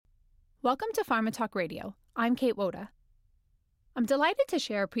Welcome to Pharma Talk Radio. I'm Kate Woda. I'm delighted to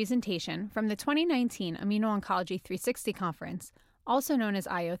share a presentation from the 2019 Immuno-Oncology 360 Conference, also known as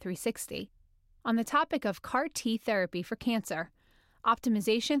IO 360, on the topic of CAR T therapy for cancer,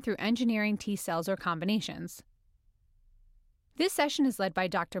 optimization through engineering T cells or combinations. This session is led by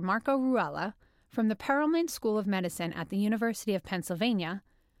Dr. Marco Ruella from the Perelman School of Medicine at the University of Pennsylvania,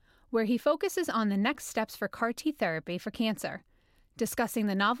 where he focuses on the next steps for CAR T therapy for cancer, discussing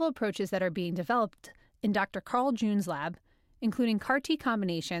the novel approaches that are being developed in Dr. Carl June's lab, including CAR T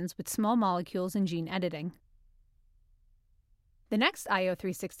combinations with small molecules and gene editing. The next IO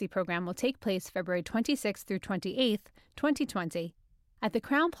 360 program will take place February 26th through 28th, 2020, at the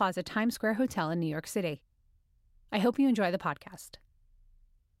Crowne Plaza Times Square Hotel in New York City. I hope you enjoy the podcast.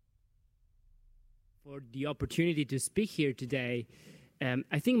 For the opportunity to speak here today,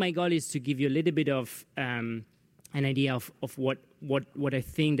 I think my goal is to give you a little bit of an idea of what I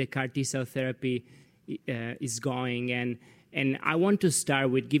think the CAR T cell therapy is going. And I want to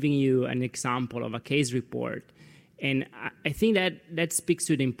start with giving you an example of a case report. And I think that speaks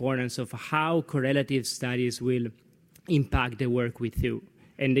to the importance of how correlative studies will impact the work we do.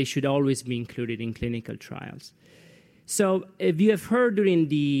 And they should always be included in clinical trials. So if you have heard during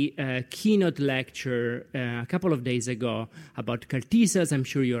the keynote lecture a couple of days ago about CAR T cells, I'm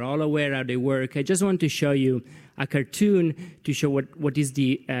sure you're all aware how they work. I just want to show you a cartoon to show what is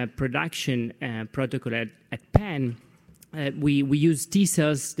the production protocol at Penn. We use T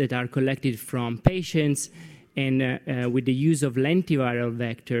cells that are collected from patients, and with the use of lentiviral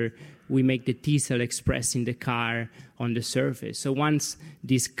vector, we make the T cell express in the CAR on the surface. So once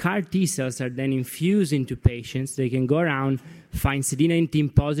these CAR T cells are then infused into patients, they can go around, find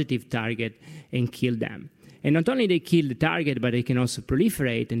CD19 positive target, and kill them. And not only they kill the target, but they can also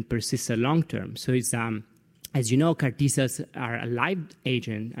proliferate and persist long term. So it's as you know, CAR T cells are a live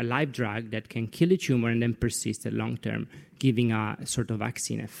agent, a live drug that can kill the tumor and then persist long term, giving a sort of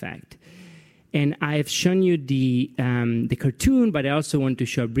vaccine effect. And I have shown you the cartoon, but I also want to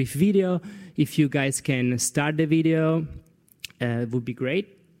show a brief video. If you guys can start the video, it would be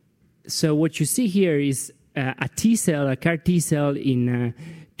great. So what you see here is a T cell, a CAR T cell to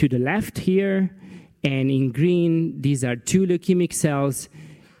the left here, and in green, these are two leukemic cells.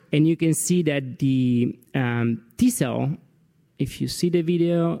 And you can see that the T cell, if you see the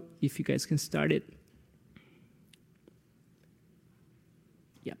video, if you guys can start it.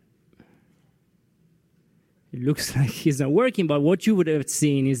 It looks like it's not working, but what you would have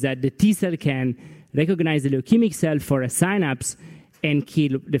seen is that the T cell can recognize the leukemic cell for a synapse and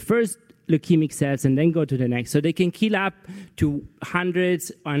kill the first leukemic cells and then go to the next. So they can kill up to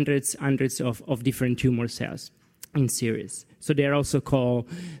hundreds of different tumor cells in series. So they're also called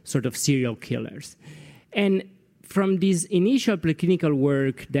sort of serial killers. And from this initial preclinical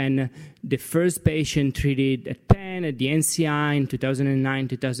work, then the first patient treated at Penn, at the NCI in 2009,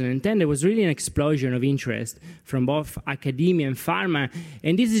 2010, there was really an explosion of interest from both academia and pharma.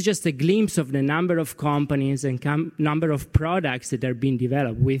 And this is just a glimpse of the number of companies and number of products that are being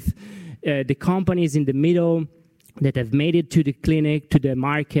developed, with the companies in the middle that have made it to the clinic, to the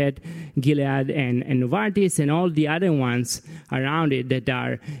market, Gilead and Novartis, and all the other ones around it that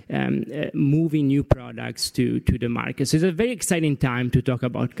are moving new products to the market. So it's a very exciting time to talk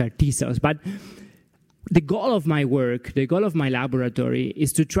about CAR T cells. But the goal of my work, the goal of my laboratory,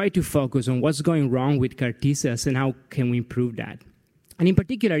 is to try to focus on what's going wrong with CAR T cells and how can we improve that. And in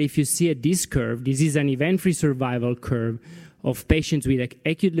particular, if you see at this curve, this is an event-free survival curve of patients with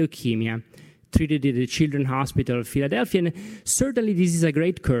acute leukemia treated at the Children's Hospital of Philadelphia. And certainly this is a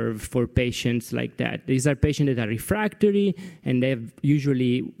great curve for patients like that. These are patients that are refractory, and they have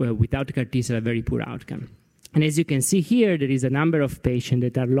usually, without CAR T cell, a very poor outcome. And as you can see here, there is a number of patients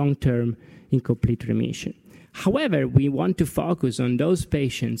that are long-term in complete remission. However, we want to focus on those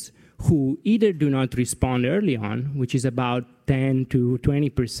patients who either do not respond early on, which is about 10 to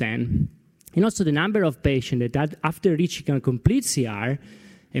 20%, and also the number of patients that after reaching a complete CR,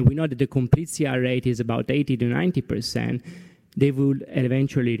 and we know that the complete CR rate is about 80 to 90%, they will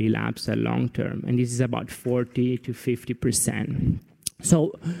eventually relapse at long term. And this is about 40 to 50%.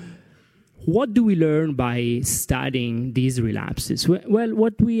 So what do we learn by studying these relapses? Well,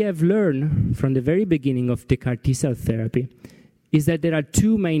 what we have learned from the very beginning of the CAR T cell therapy is that there are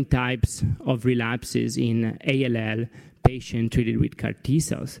two main types of relapses in ALL patients treated with CAR T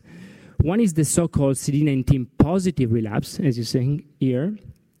cells. One is the so-called CD19 positive relapse, as you're saying here.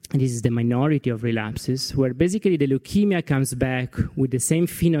 And this is the minority of relapses, where basically the leukemia comes back with the same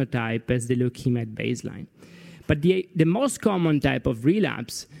phenotype as the leukemia at baseline. But the most common type of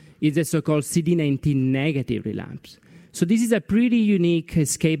relapse is the so-called CD19 negative relapse. So this is a pretty unique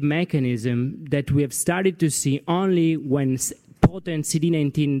escape mechanism that we have started to see only when potent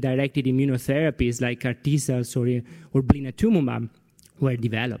CD19-directed immunotherapies like CAR T-cells or blinatumomab were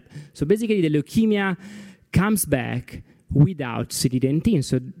developed. So basically, the leukemia comes back without CD19,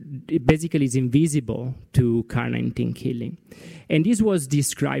 so it basically is invisible to CAR19 killing. And this was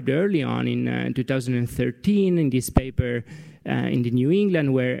described early on in 2013 in this paper in the New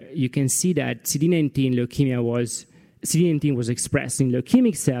England, where you can see that CD19 was expressed in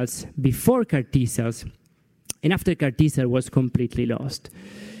leukemic cells before CAR T-cells, and after CAR T-cell was completely lost.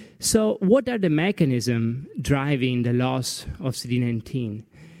 So what are the mechanisms driving the loss of CD19?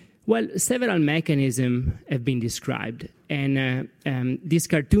 Well, several mechanisms have been described, and this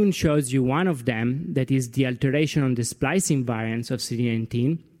cartoon shows you one of them, that is the alteration on the splicing variants of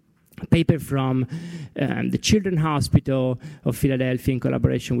CD19. A paper from the Children's Hospital of Philadelphia in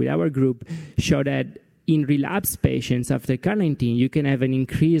collaboration with our group showed that in relapsed patients after CAR19, you can have an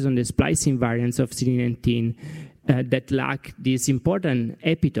increase on the splicing variants of CD19 that lack this important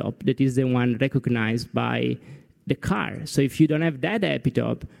epitope that is the one recognized by the CAR. So if you don't have that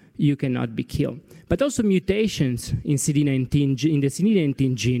epitope, you cannot be killed. But also mutations in CD19 in the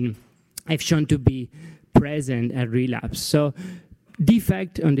CD19 gene have shown to be present at relapse. So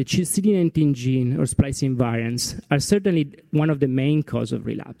defect on the CD19 gene or splicing variants are certainly one of the main causes of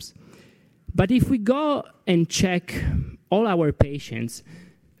relapse. But if we go and check all our patients,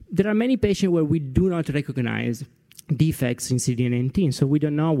 there are many patients where we do not recognize defects in CD19, so we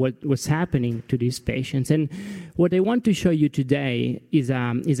don't know what's happening to these patients. And what I want to show you today is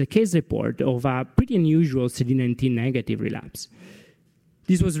a case report of a pretty unusual CD19 negative relapse.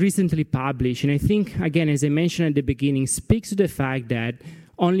 This was recently published, and I think, again, as I mentioned at the beginning, speaks to the fact that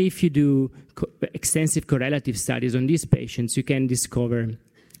only if you do extensive correlative studies on these patients, you can discover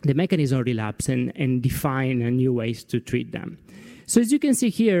the mechanism of relapse and define new ways to treat them. So as you can see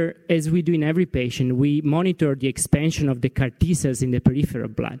here, as we do in every patient, we monitor the expansion of the CAR T cells in the peripheral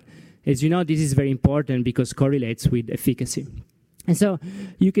blood. As you know, this is very important because it correlates with efficacy. And so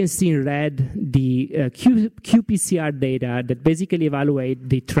you can see in red the qPCR data that basically evaluate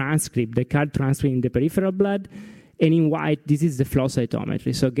the transcript, the CAR transcript in the peripheral blood. And in white, this is the flow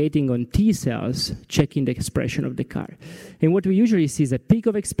cytometry, so gating on T cells, checking the expression of the CAR. And what we usually see is a peak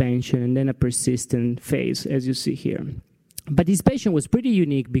of expansion and then a persistent phase, as you see here. But this patient was pretty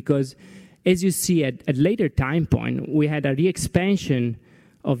unique because, as you see at later time point, we had a re-expansion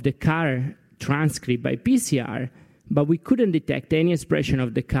of the CAR transcript by PCR, but we couldn't detect any expression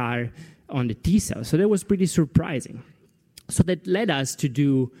of the CAR on the T cells. So that was pretty surprising. So that led us to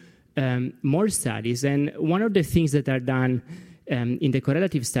do more studies. And one of the things that are done in the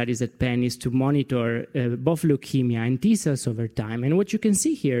correlative studies at Penn is to monitor both leukemia and T cells over time. And what you can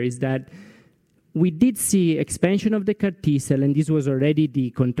see here is that we did see expansion of the CAR T cell, and this was already the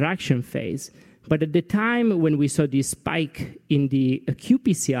contraction phase. But at the time when we saw this spike in the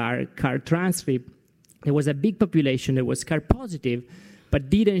qPCR CAR transcript, there was a big population that was CAR positive, but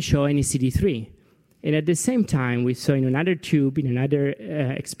didn't show any CD3. And at the same time, we saw in another tube, in another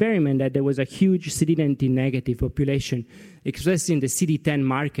experiment, that there was a huge CD19 negative population expressing the CD10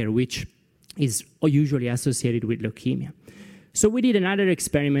 marker, which is usually associated with leukemia. So we did another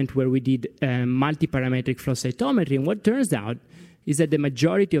experiment where we did multi-parametric flow cytometry, and what turns out is that the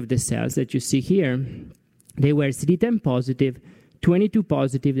majority of the cells that you see here, they were CD10 positive, 22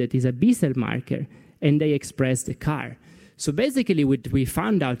 positive, that is a B-cell marker, and they expressed the CAR. So basically what we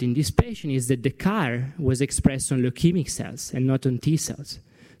found out in this patient is that the CAR was expressed on leukemic cells and not on T cells.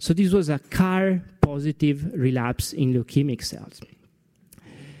 So this was a CAR-positive relapse in leukemic cells.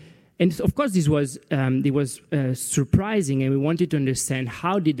 And of course, it was surprising, and we wanted to understand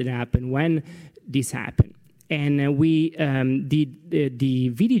how did it happen, when this happened. And we did the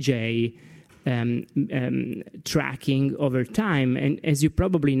VDJ tracking over time. And as you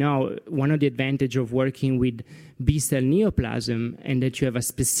probably know, one of the advantages of working with B-cell neoplasm and that you have a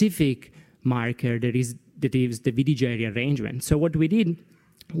specific marker that is the VDJ rearrangement. So what we did,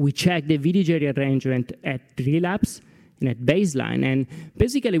 we checked the VDJ rearrangement at relapse and at baseline, and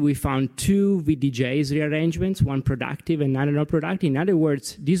basically we found two VDJs rearrangements, one productive and another not productive. In other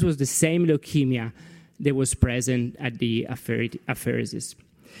words, this was the same leukemia that was present at the apheresis.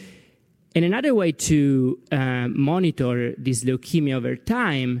 And another way to monitor this leukemia over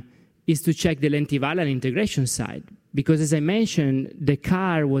time is to check the lentiviral integration site, because as I mentioned, the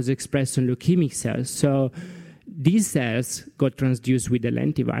CAR was expressed on leukemic cells, so these cells got transduced with the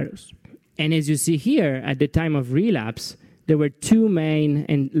lentivirus. And as you see here, at the time of relapse, there were two main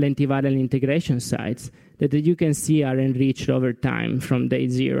lentiviral integration sites that you can see are enriched over time from day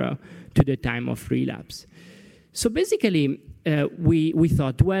 0 to the time of relapse. So basically, we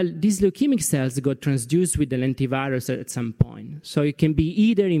thought, well, these leukemic cells got transduced with the lentivirus at some point. So it can be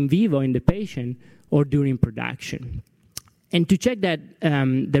either in vivo in the patient or during production. And to check that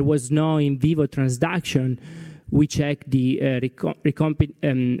there was no in vivo transduction, we checked the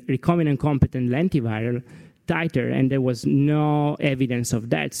recombinant competent lentiviral titer, and there was no evidence of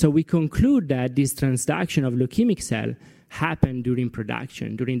that. So we conclude that this transduction of leukemic cell happened during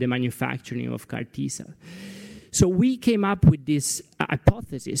production, during the manufacturing of CAR T cell. So we came up with this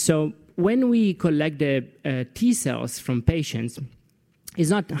hypothesis. So when we collect the T cells from patients, it's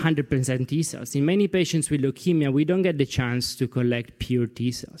not 100% T cells. In many patients with leukemia, we don't get the chance to collect pure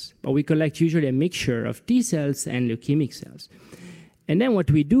T cells, but we collect usually a mixture of T cells and leukemic cells. And then what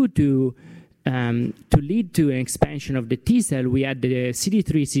we do to lead to an expansion of the T cell, we add the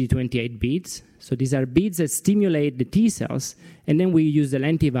CD3, CD28 beads. So these are beads that stimulate the T cells, and then we use the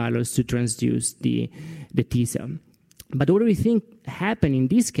lentivirus to transduce the T cell. But what we think happened in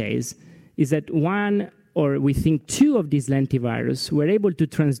this case is that we think two of these lentivirus were able to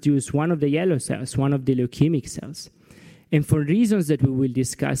transduce one of the yellow cells, one of the leukemic cells. And for reasons that we will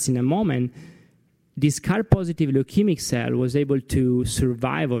discuss in a moment, this CAR-positive leukemic cell was able to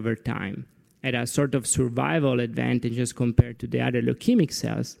survive over time at a sort of survival advantage as compared to the other leukemic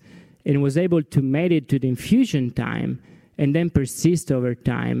cells, and was able to make it to the infusion time and then persist over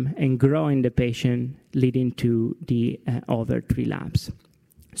time and grow in the patient, leading to the overt relapse.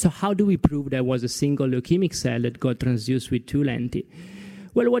 So how do we prove there was a single leukemic cell that got transduced with two lenti?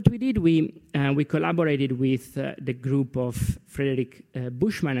 Well, what we did, we collaborated with the group of Frederick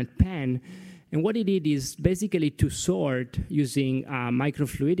Bushman at Penn, and what he did is basically to sort, using a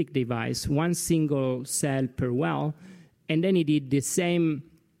microfluidic device, one single cell per well, and then he did the same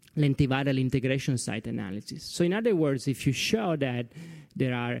lentiviral integration site analysis. So in other words, if you show that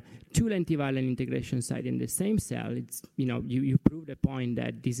there are two lentiviral integration sites in the same cell, you prove the point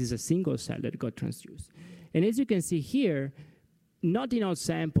that this is a single cell that got transduced. And as you can see here, not in all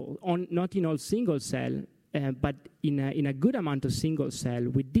single cell, but in a good amount of single cell,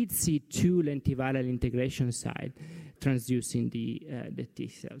 we did see two lentiviral integration sites transducing the T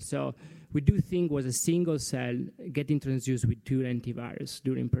cell. So we do think was a single cell getting transduced with two lentivirus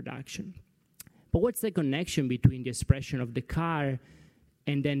during production. But what's the connection between the expression of the CAR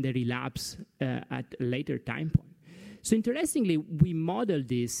and then the relapse at a later time point? So interestingly, we modeled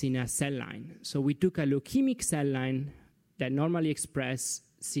this in a cell line. So we took a leukemic cell line that normally express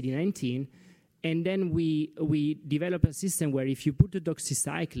CD19, and then we developed a system where if you put the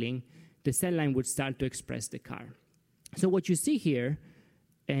doxycycline, the cell line would start to express the CAR. So what you see here,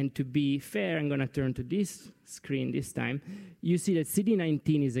 and to be fair, I'm going to turn to this screen this time, you see that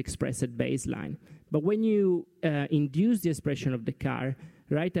CD19 is expressed at baseline. But when you induce the expression of the CAR,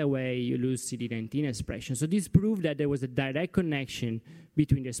 right away you lose CD19 expression. So this proved that there was a direct connection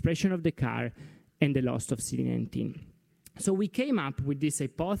between the expression of the CAR and the loss of CD19. So we came up with this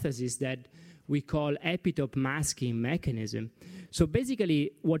hypothesis that we call epitope masking mechanism. So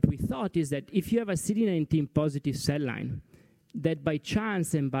basically what we thought is that if you have a CD19 positive cell line that by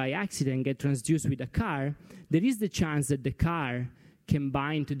chance and by accident get transduced with a CAR, there is the chance that the CAR can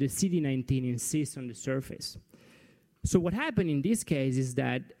bind to the CD19 and cyst on the surface. So what happened in this case is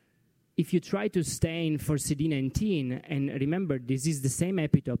that if you try to stain for CD19, and remember, this is the same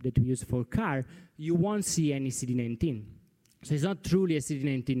epitope that we use for CAR, you won't see any CD19. So it's not truly a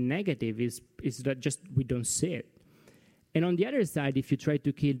CD19 negative, it's that just we don't see it. And on the other side, if you try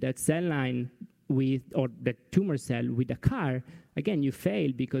to kill that cell line or the tumor cell with a CAR, again, you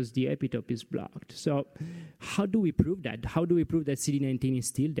fail because the epitope is blocked. So how do we prove that? How do we prove that CD19 is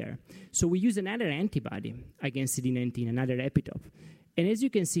still there? So we use another antibody against CD19, another epitope. And as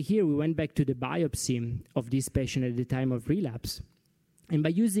you can see here, we went back to the biopsy of this patient at the time of relapse. And by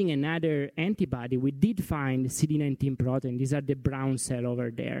using another antibody, we did find CD19 protein. These are the brown cell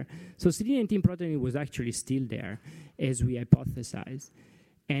over there. So CD19 protein was actually still there, as we hypothesized.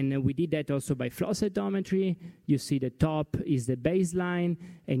 And we did that also by flow cytometry. You see the top is the baseline,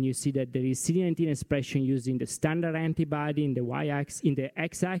 and you see that there is CD19 expression using the standard antibody in the y-axis, in the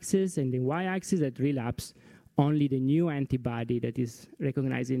x-axis, and the y-axis at relapse. Only the new antibody that is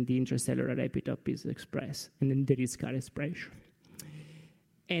recognizing the intracellular epitope is expressed, and then there is CAR expression.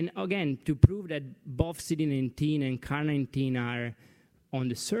 And again, to prove that both CD19 and CAR19 are on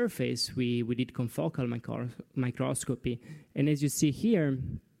the surface, we did confocal microscopy. And as you see here,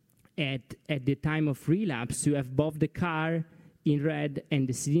 at the time of relapse, you have both the CAR in red and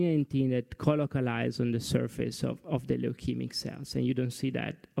the CD19 that colocalize on the surface of the leukemic cells. And you don't see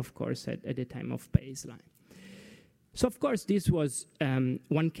that, of course, at the time of baseline. So, of course, this was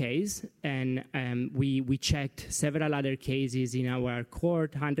one case, and we checked several other cases in our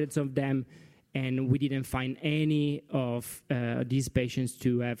cohort, hundreds of them, and we didn't find any of these patients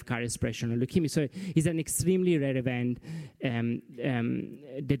to have CAR expression on leukemia. So it's an extremely rare event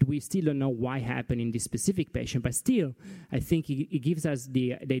that we still don't know why happened in this specific patient, but still, I think it gives us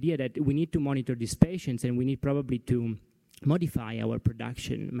the idea that we need to monitor these patients, and we need probably to modify our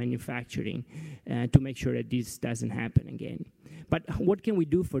production, manufacturing, to make sure that this doesn't happen again. But what can we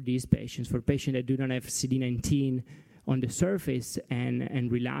do for these patients, for patients that do not have CD19 on the surface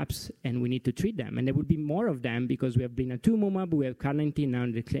and relapse, and we need to treat them? And there will be more of them because we have blinatumomab, we have CAR19 now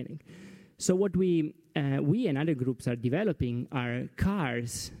in the clinic. So what we and other groups are developing are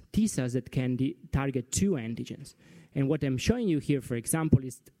CARs, T-cells that can target two antigens. And what I'm showing you here, for example,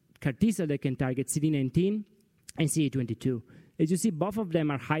 is CAR T-cell that can target CD19 and CD22. As you see, both of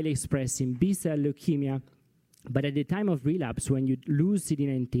them are highly expressed in B-cell leukemia, but at the time of relapse, when you lose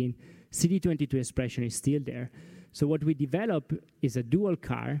CD19, CD22 expression is still there. So what we develop is a dual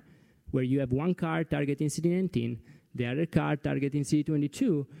CAR, where you have one CAR targeting CD19, the other CAR targeting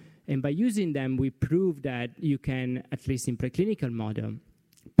CD22, and by using them, we prove that you can, at least in preclinical model,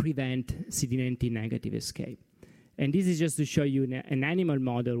 prevent CD19 negative escape. And this is just to show you an animal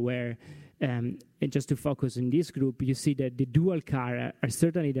model where, and just to focus on this group, you see that the dual CAR are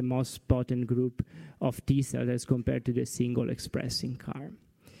certainly the most potent group of T cells as compared to the single expressing CAR.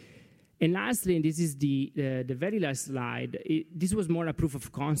 And lastly, and this is the very last slide, this was more a proof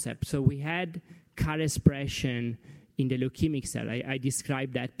of concept. So we had CAR expression in the leukemic cell. I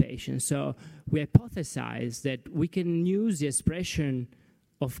described that patient. So we hypothesized that we can use the expression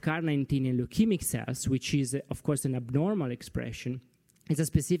of CAR19 in leukemic cells, which is, of course, an abnormal expression. It's a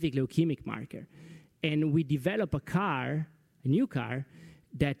specific leukemic marker. And we develop a new CAR,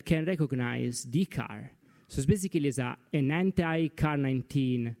 that can recognize the CAR. So it's basically an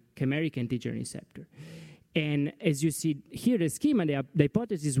anti-CAR19 chimeric antigen receptor. And as you see here, the schema, the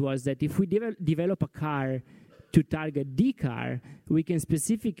hypothesis was that if we develop a CAR to target the CAR, we can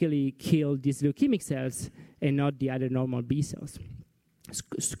specifically kill these leukemic cells and not the other normal B cells.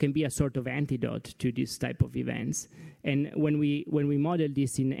 It can be a sort of antidote to this type of events. And when we model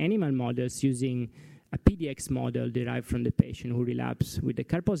this in animal models using a PDX model derived from the patient who relapsed with the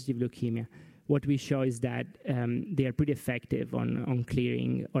CAR-positive leukemia, what we show is that they are pretty effective on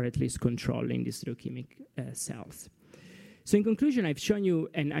clearing or at least controlling these leukemic cells. So in conclusion, I've shown you,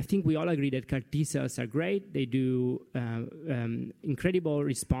 and I think we all agree that CAR T cells are great. They do incredible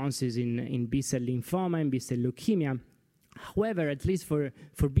responses in B-cell lymphoma and B-cell leukemia. However, at least for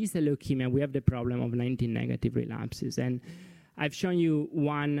B-cell leukemia, we have the problem of 19 negative relapses. And I've shown you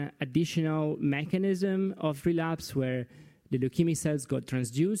one additional mechanism of relapse where the leukemic cells got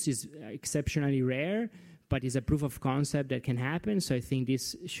transduced. Is exceptionally rare, but is a proof of concept that can happen. So I think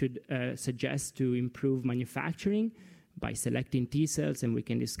this should suggest to improve manufacturing by selecting T cells, and we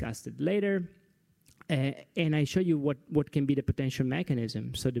can discuss it later. And I show you what can be the potential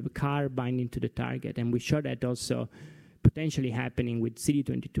mechanism, so the CAR binding to the target, and we show that also potentially happening with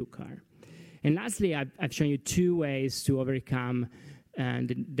CD22 CAR. And lastly, I've shown you two ways to overcome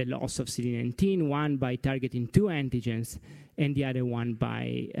the loss of CD19, one by targeting two antigens, and the other one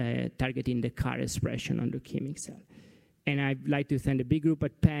by targeting the CAR expression on leukemic cell. And I'd like to thank the big group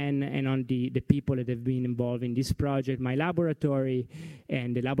at Penn and on the people that have been involved in this project, my laboratory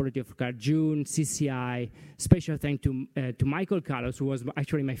and the laboratory of Carl June, CCI. Special thanks to Michael Carlos, who was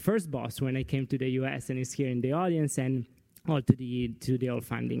actually my first boss when I came to the US and is here in the audience, and all to the all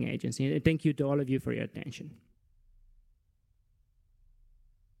funding agency. And thank you to all of you for your attention.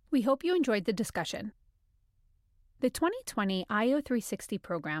 We hope you enjoyed the discussion. The 2020 IO360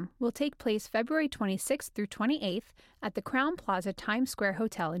 program will take place February 26th through 28th at the Crowne Plaza Times Square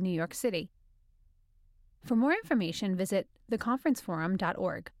Hotel in New York City. For more information, visit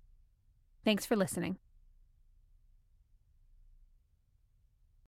theconferenceforum.org. Thanks for listening.